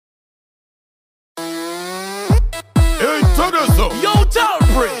this up. Yo,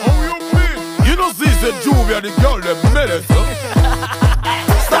 Tallpree. How you mean? You know, see, the Juvia, the girl, the minute,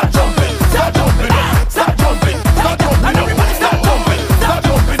 Start jumping, start jumping up, start jumping, start jumping up, start jumping, start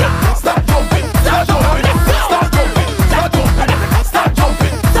jumping up, start jumping, start jumping up, start jumping, start jumping up, start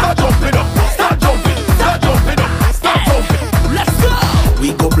jumping, start jumping up, start jumping, start jumping up, start jumping. Let's go. We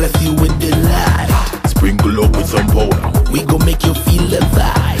gon' bless you with delight. Sprinkle up with some powder. We gon' make you feel the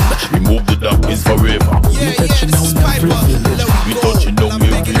vibe. Remove the darkness forever. We touching on every village. We touching on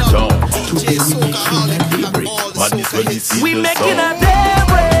every town. Today we make sure that they break. Madness when we see We the making sound. a day.